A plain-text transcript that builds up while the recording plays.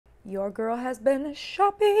Your girl has been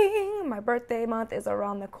shopping. My birthday month is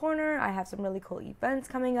around the corner. I have some really cool events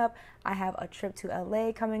coming up. I have a trip to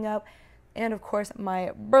LA coming up. And of course,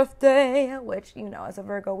 my birthday, which, you know, as a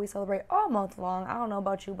Virgo, we celebrate all month long. I don't know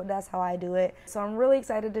about you, but that's how I do it. So I'm really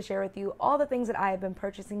excited to share with you all the things that I have been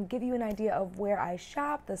purchasing, give you an idea of where I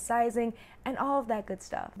shop, the sizing, and all of that good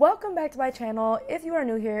stuff. Welcome back to my channel. If you are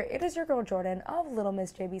new here, it is your girl Jordan of Little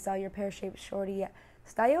Miss JB Style, your pear-shaped shorty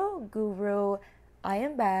style guru. I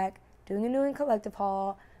am back doing a new and collective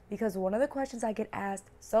haul because one of the questions I get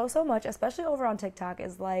asked so much, especially over on TikTok,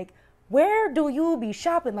 is like, where do you be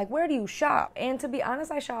shopping? Like, where do you shop? And to be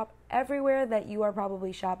honest, I shop everywhere that you are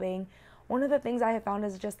probably shopping. One of the things I have found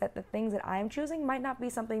is just that the things that I am choosing might not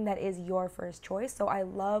be something that is your first choice. So I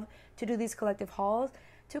love to do these collective hauls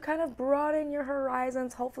to kind of broaden your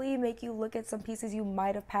horizons, hopefully make you look at some pieces you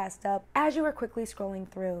might have passed up as you were quickly scrolling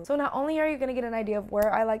through. So not only are you gonna get an idea of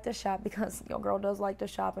where I like to shop, because your girl does like to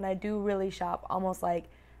shop and I do really shop almost like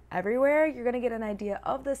everywhere, you're gonna get an idea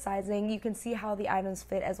of the sizing. You can see how the items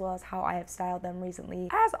fit as well as how I have styled them recently.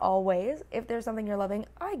 As always, if there's something you're loving,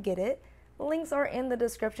 I get it. Links are in the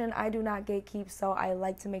description. I do not gatekeep, so I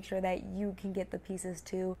like to make sure that you can get the pieces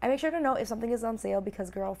too. I make sure to know if something is on sale because,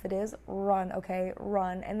 girl, if it is, run, okay?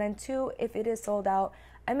 Run. And then two, if it is sold out,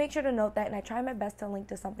 I make sure to note that and I try my best to link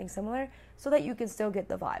to something similar so that you can still get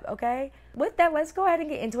the vibe, okay? With that, let's go ahead and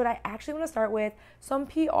get into it. I actually want to start with some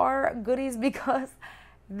PR goodies because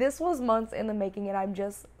this was months in the making and I'm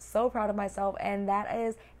just so proud of myself, and that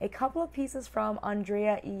is a couple of pieces from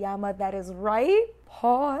Andrea Iyamah. That is right.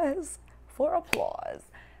 Pause for applause.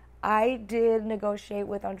 I did negotiate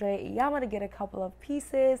with Andrea Iyamah to get a couple of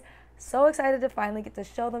pieces. So excited to finally get to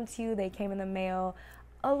show them to you. They came in the mail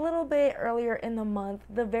a little bit earlier in the month.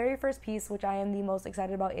 The very first piece, which I am the most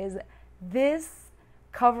excited about, is this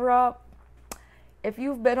cover up. If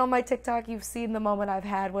you've been on my TikTok, you've seen the moment I've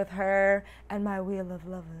had with her and my wheel of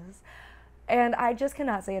lovers. And I just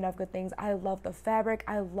cannot say enough good things. I love the fabric.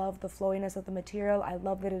 I love the flowiness of the material. I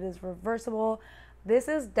love that it is reversible. This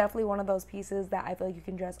is definitely one of those pieces that I feel like you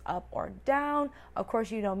can dress up or down. Of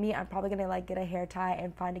course, you know me, I'm probably gonna like get a hair tie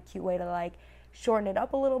and find a cute way to like shorten it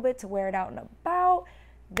up a little bit to wear it out and about.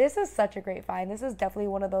 This is such a great find. This is definitely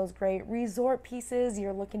one of those great resort pieces.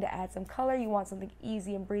 You're looking to add some color. You want something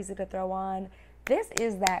easy and breezy to throw on. This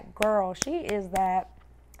is that girl. She is that.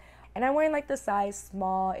 And I'm wearing like the size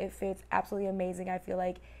small. It fits absolutely amazing. I feel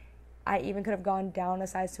like I even could have gone down a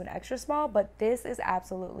size to an extra small, but this is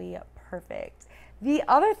absolutely perfect. The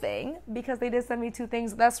other thing, because they did send me two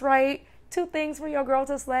things, that's right, two things for your girl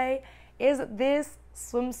to slay, is this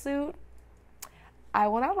swimsuit. I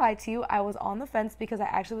will not lie to you, I was on the fence because I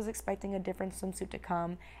actually was expecting a different swimsuit to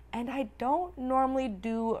come, and I don't normally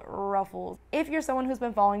do ruffles. If you're someone who's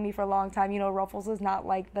been following me for a long time, you know ruffles is not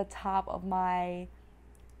like the top of my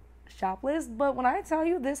shop list, but when I tell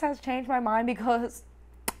you this has changed my mind because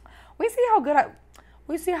we see how good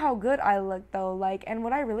I look though, like, and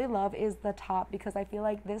what I really love is the top, because I feel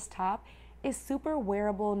like this top is super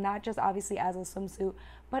wearable, not just obviously as a swimsuit,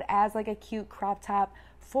 but as like a cute crop top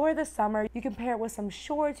for the summer. You can pair it with some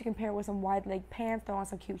shorts, you can pair it with some wide leg pants, throw on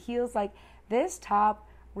some cute heels. Like, this top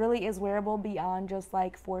really is wearable beyond just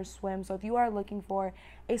like for swim. So if you are looking for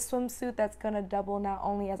a swimsuit that's gonna double not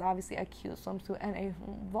only as obviously a cute swimsuit and a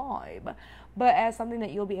vibe, but as something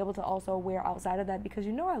that you'll be able to also wear outside of that, because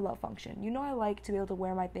you know I love function. You know I like to be able to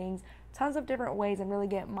wear my things tons of different ways and really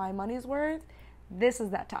get my money's worth. This is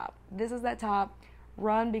that top. This is that top.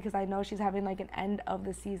 Run, because I know she's having like an end of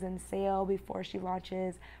the season sale before she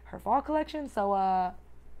launches her fall collection. So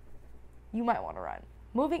you might want to run.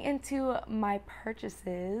 Moving into my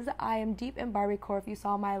purchases, I am deep in Barbiecore. If you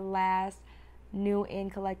saw my last new in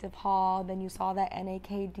collective haul, then you saw that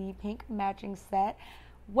NAKD pink matching set.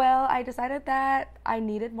 Well, I decided that I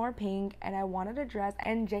needed more pink and I wanted a dress,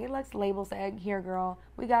 and JLuxe label said, here girl,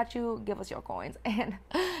 we got you, give us your coins. And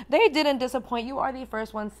they didn't disappoint. You are the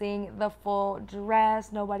first one seeing the full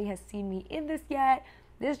dress. Nobody has seen me in this yet.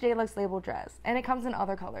 This JLuxe label dress, and it comes in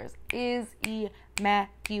other colors, is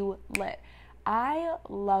immaculate. I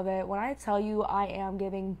love it. When I tell you I am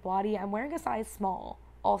giving body, I'm wearing a size small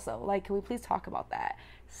also. Like, can we please talk about that?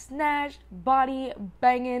 Snatched, body,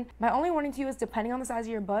 banging. My only warning to you is, depending on the size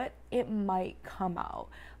of your butt, it might come out.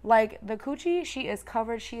 Like, the coochie, she is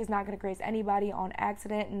covered. She is not going to grace anybody on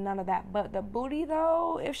accident, none of that. But the booty,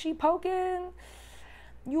 though, if she poking,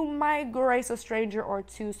 you might grace a stranger or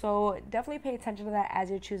two. So definitely pay attention to that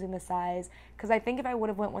as you're choosing the size, because I think if I would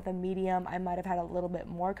have went with a medium, I might have had a little bit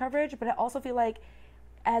more coverage. But I also feel like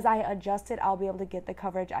as I adjust it, I'll be able to get the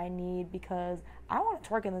coverage I need because I want to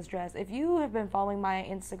twerk in this dress. If you have been following my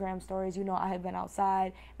Instagram stories, you know I have been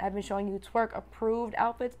outside and I've been showing you twerk approved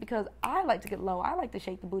outfits because I like to get low. I like to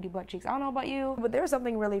shake the booty butt cheeks. I don't know about you, but there's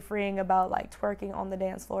something really freeing about like twerking on the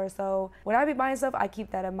dance floor. So when I be buying stuff, I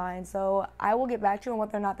keep that in mind. So I will get back to you on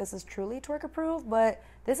whether or not this is truly twerk approved, but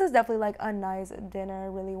this is definitely like a nice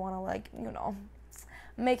dinner. Really want to like, you know,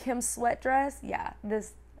 make him sweat dress. Yeah,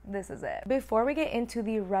 this is it. Before we get into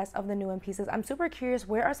the rest of the new in pieces, I'm super curious,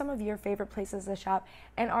 where are some of your favorite places to shop?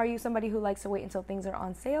 And are you somebody who likes to wait until things are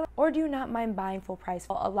on sale? Or do you not mind buying full price?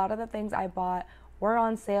 A lot of the things I bought were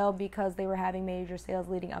on sale because they were having major sales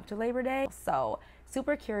leading up to Labor Day. So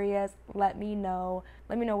super curious. Let me know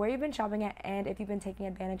where you've been shopping at and if you've been taking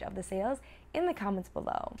advantage of the sales in the comments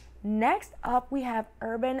below. Next up, we have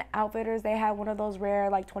Urban Outfitters. They had one of those rare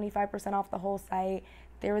like 25% off the whole site.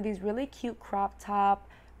 There were these really cute crop top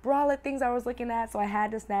bralette things I was looking at, so I had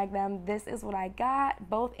to snag them. This is what I got,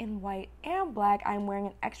 both in white and black. I'm wearing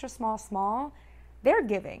an extra small. They're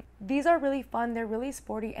giving. These are really fun, they're really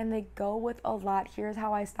sporty, and they go with a lot. Here's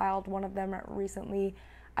how I styled one of them recently.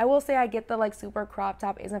 I will say I get the like super crop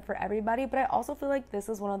top isn't for everybody, but I also feel like this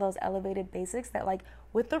is one of those elevated basics that like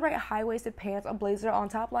with the right high-waisted pants, a blazer on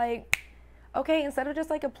top, like okay, instead of just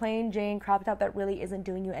like a plain Jane crop top that really isn't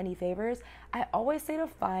doing you any favors, I always say to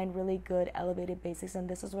find really good elevated basics, and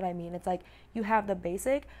this is what I mean. It's like you have the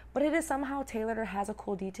basic, but it is somehow tailored or has a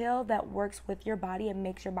cool detail that works with your body and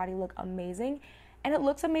makes your body look amazing. And it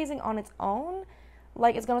looks amazing on its own,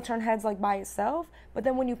 like it's gonna turn heads like by itself, but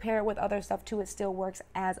then when you pair it with other stuff too, it still works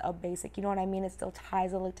as a basic. You know what I mean? It still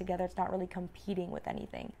ties the look together. It's not really competing with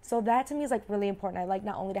anything. So that to me is like really important. I like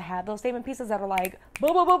not only to have those statement pieces that are like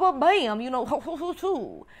bam, you know,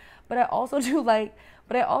 but I also do like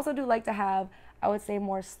to have, I would say,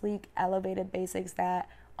 more sleek, elevated basics that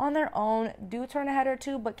on their own do turn a head or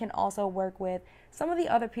two, but can also work with some of the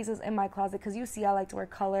other pieces in my closet because you see I like to wear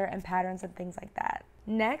color and patterns and things like that.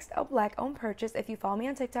 Next, a black owned purchase. If you follow me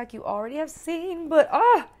on TikTok, you already have seen, but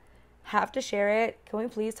have to share it. Can we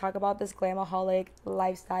please talk about this Glamaholic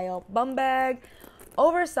lifestyle bum bag?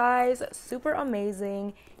 Oversized, super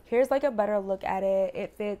amazing. Here's like a better look at it.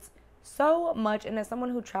 It fits so much, and as someone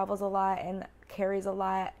who travels a lot and carries a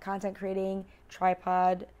lot, content creating,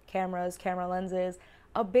 tripod, cameras, camera lenses,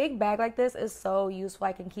 a big bag like this is so useful.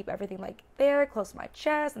 I can keep everything like there, close to my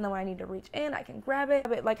chest, and then when I need to reach in, I can grab it.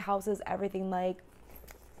 It like houses everything. Like,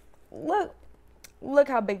 look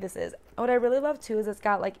how big this is. What I really love too is it's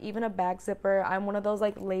got like even a back zipper. I'm one of those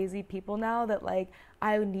like lazy people now that like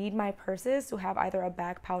I need my purses to have either a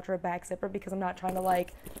back pouch or a back zipper because I'm not trying to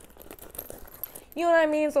like, you know what I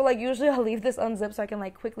mean? So like usually I'll leave this unzipped so I can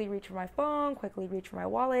like quickly reach for my phone, quickly reach for my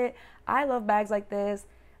wallet. I love bags like this.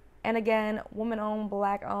 And again, woman owned,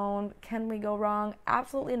 black owned. Can we go wrong?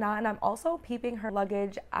 Absolutely not. And I'm also peeping her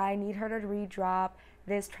luggage. I need her to redrop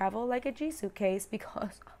this Travel Like a G suitcase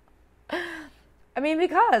because right?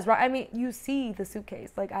 I mean, you see the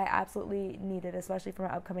suitcase. Like, I absolutely need it, especially for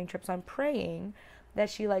my upcoming trip. So I'm praying that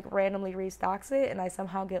she, like, randomly restocks it and I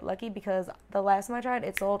somehow get lucky because the last time I tried,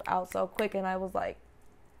 it sold out so quick and I was like,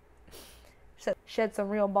 shed some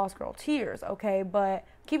real boss girl tears, okay? But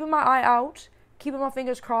keeping my eye out, keeping my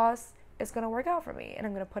fingers crossed, it's going to work out for me. And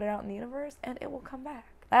I'm going to put it out in the universe and it will come back.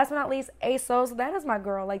 Last but not least, ASOS. That is my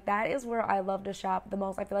girl. Like, that is where I love to shop the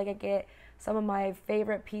most. I feel like I get some of my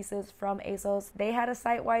favorite pieces from ASOS. They had a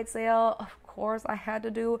site-wide sale. Of course, I had to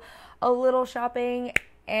do a little shopping.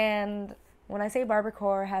 And when I say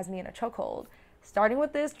Barbercore has me in a chokehold, starting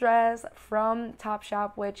with this dress from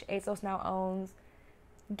Topshop, which ASOS now owns,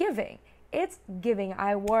 giving. It's giving.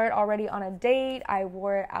 I wore it already on a date. I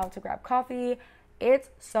wore it out to grab coffee. It's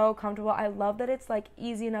so comfortable. I love that it's like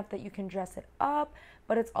easy enough that you can dress it up,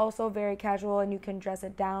 but it's also very casual and you can dress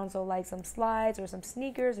it down. So like some slides or some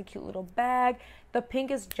sneakers, a cute little bag. The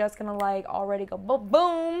pink is just gonna like already go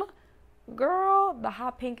boom. Girl, the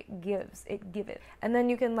hot pink gives. It give it. And then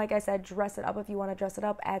you can, like I said, dress it up if you want to dress it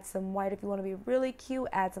up. Add some white if you want to be really cute.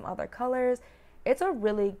 Add some other colors. It's a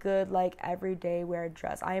really good like everyday wear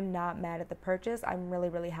dress. I am not mad at the purchase. I'm really,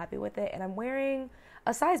 really happy with it. And I'm wearing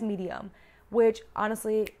a size medium, which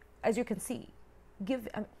honestly, as you can see,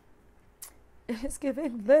 it's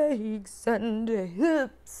giving legs and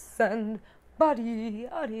hips and body.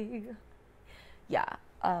 Yeah,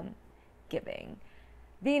 giving.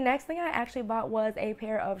 The next thing I actually bought was a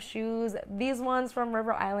pair of shoes. These ones from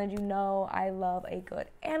River Island. You know I love a good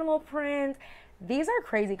animal print. These are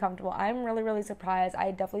crazy comfortable. I'm really, really surprised.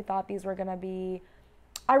 I definitely thought these were going to be,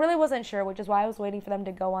 I really wasn't sure, which is why I was waiting for them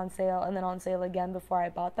to go on sale and then on sale again before I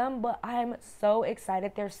bought them. But I'm so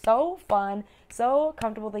excited. They're so fun, so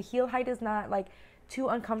comfortable. The heel height is not like too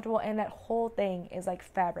uncomfortable, and that whole thing is like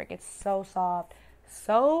fabric. It's so soft,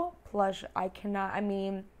 so plush. I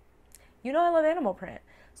mean, you know I love animal print.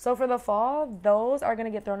 So for the fall, those are going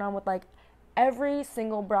to get thrown on with like every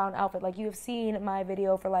single brown outfit. Like you have seen my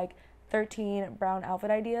video for like 13 brown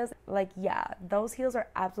outfit ideas. Like, yeah, those heels are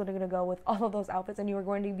absolutely going to go with all of those outfits, and you are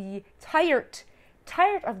going to be tired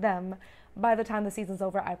of them by the time the season's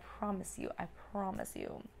over. I promise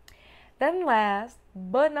you. Then last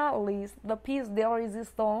but not least, the piece de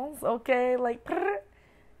resistance, okay? Like,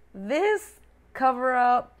 this cover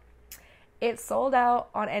up, it sold out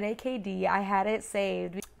on NAKD. I had it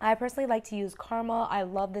saved. I personally like to use Karma. I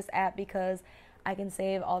love this app because I can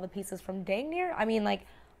save all the pieces from dang near. I mean, like,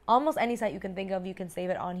 almost any site you can think of, you can save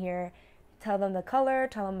it on here. Tell them the color,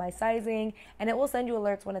 tell them my sizing, and it will send you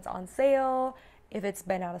alerts when it's on sale, if it's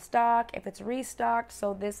been out of stock, if it's restocked.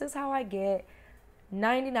 So this is how I get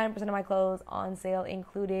 99% of my clothes on sale,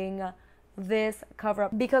 including this cover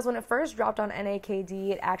up. Because when it first dropped on NAKD,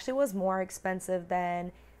 it actually was more expensive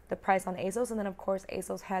than the price on ASOS, and then of course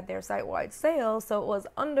ASOS had their site-wide sale, so it was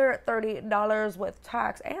under $30 with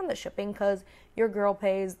tax and the shipping, because your girl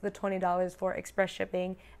pays the $20 for express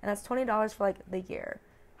shipping, and that's $20 for like the year.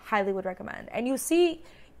 Highly would recommend. And you see,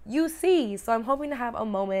 so I'm hoping to have a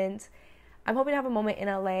moment in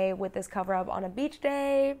LA with this cover up on a beach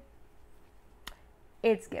day.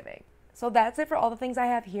 It's giving. So that's it for all the things I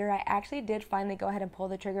have here. I actually did finally go ahead and pull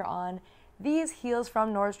the trigger on these heels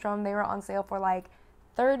from Nordstrom. They were on sale for like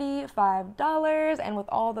 $35, and with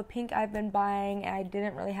all the pink I've been buying, and I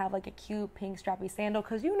didn't really have like a cute pink strappy sandal,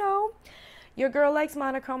 because you know your girl likes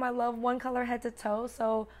monochrome. I love one color head to toe,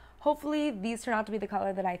 so hopefully these turn out to be the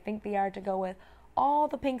color that I think they are, to go with all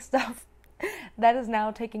the pink stuff that is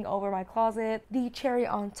now taking over my closet. The cherry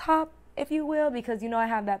on top, if you will, because you know I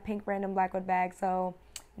have that pink Brandon Blackwood bag, so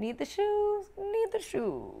need the shoes.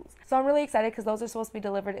 So I'm really excited because those are supposed to be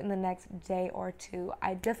delivered in the next day or two.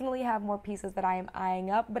 I definitely have more pieces that I am eyeing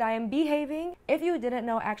up, but I am behaving. If you didn't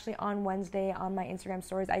know, actually on Wednesday on my Instagram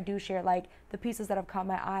stories, I do share like the pieces that have caught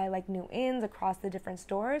my eye, like new ins across the different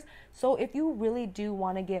stores. So if you really do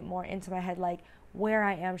want to get more into my head, like where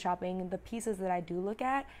I am shopping, the pieces that I do look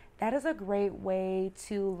at, that is a great way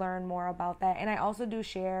to learn more about that. And I also do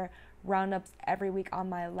share roundups every week on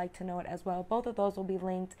my Like to Know It as well. Both of those will be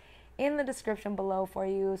linked in the description below for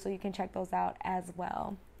you, so you can check those out as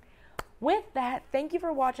well. With that, thank you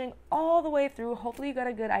for watching all the way through. Hopefully you got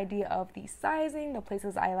a good idea of the sizing, the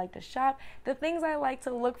places I like to shop, the things I like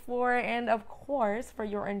to look for, and of course, for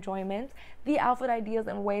your enjoyment, the outfit ideas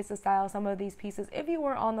and ways to style some of these pieces. If you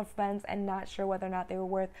were on the fence and not sure whether or not they were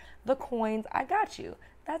worth the coins, I got you.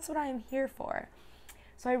 That's what I am here for.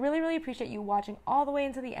 So I really appreciate you watching all the way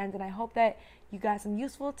into the end, and I hope that you got some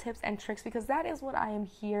useful tips and tricks, because that is what I am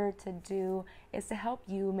here to do, is to help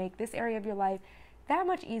you make this area of your life that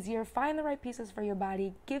much easier, find the right pieces for your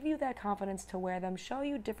body, give you that confidence to wear them, show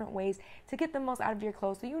you different ways to get the most out of your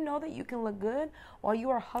clothes, so you know that you can look good while you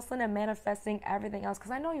are hustling and manifesting everything else,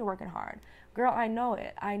 because I know you're working hard. Girl, I know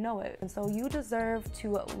it. And so you deserve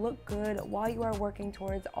to look good while you are working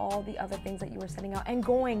towards all the other things that you are setting out and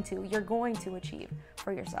you're going to achieve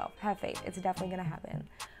for yourself. Have faith. It's definitely going to happen.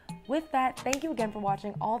 With that, thank you again for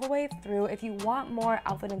watching all the way through. If you want more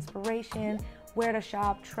outfit inspiration, where to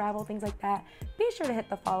shop, travel, things like that, be sure to hit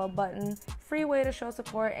the follow button. Free way to show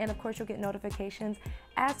support, and of course you'll get notifications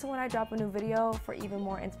as to when I drop a new video for even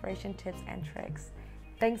more inspiration, tips, and tricks.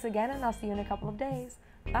 Thanks again, and I'll see you in a couple of days.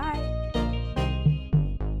 Bye!